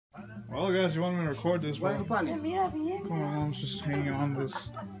Well, guys, you want me to record this, but my mom's just hanging on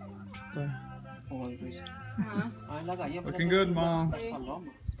this. Looking good, Mom.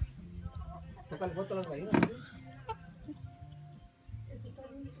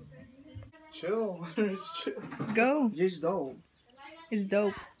 Chill. Chill. Go. Just dope. It's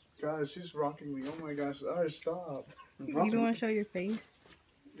dope. Guys, she's rocking me. Oh my gosh. Alright, stop. You don't want to show your face?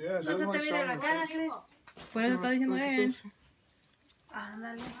 Yeah, she doesn't want to show my face. Por eso está diciendo él.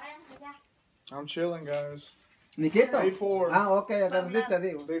 I'm chilling, guys. Nikito? Day 4. Ah, okay. Te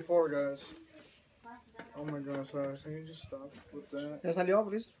digo. Day 4, guys. Oh my gosh, sorry. Can you just stop with that? Ya salió,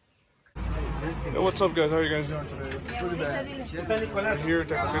 Brice. Hey, what's up, guys? How are you guys doing today? Look at that. We're here in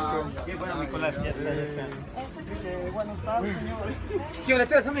Tejupilco. Buenas tardes, señor. ¿Qué hora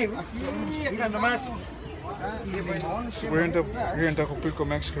estás, amigo? Mira nomás. We're here in Tejupilco,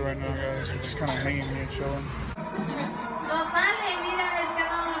 Mexico right now, guys. We're just kind of hanging here, chilling. No sale, mira,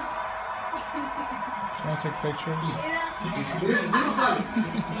 Trying to take pictures.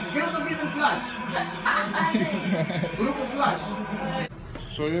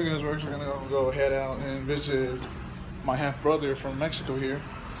 So yeah, guys, we're actually gonna go head out and visit my half brother from Mexico here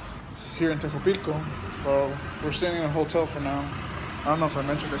in Tejupilco. So we're staying in a hotel for now. I don't know if I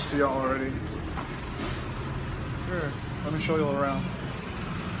mentioned this to y'all already. Here, let me show y'all around.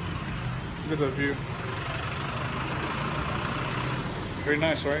 Look at that view. Very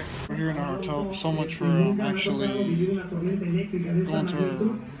nice, right? We're here in our hotel. So much for actually going to our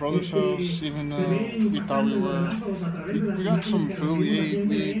brother's house, even though we thought we were. We got some food.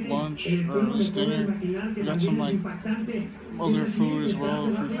 We ate lunch, or at least dinner. We got some like other food as well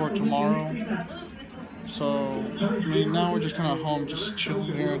for tomorrow. So, I mean, now we're just kind of home, just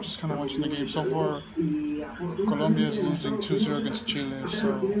chilling here, just kind of watching the game. So far, Colombia is losing 2-0 against Chile,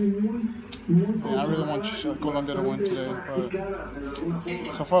 so yeah, I really want Colombia to win today, but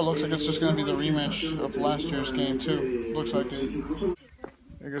so far it looks like it's just going to be the rematch of last year's game too. Looks like it.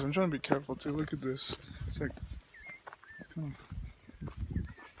 Yeah, guys, I'm trying to be careful too. Look at this. It's like, it's kind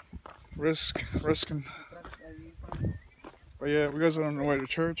of risking. But yeah, we guys are on our way to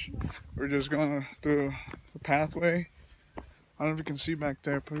church. We're just going through the pathway. I don't know if you can see back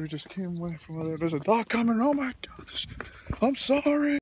there, but we just came away from there. There's a dog coming. Oh my gosh. I'm sorry.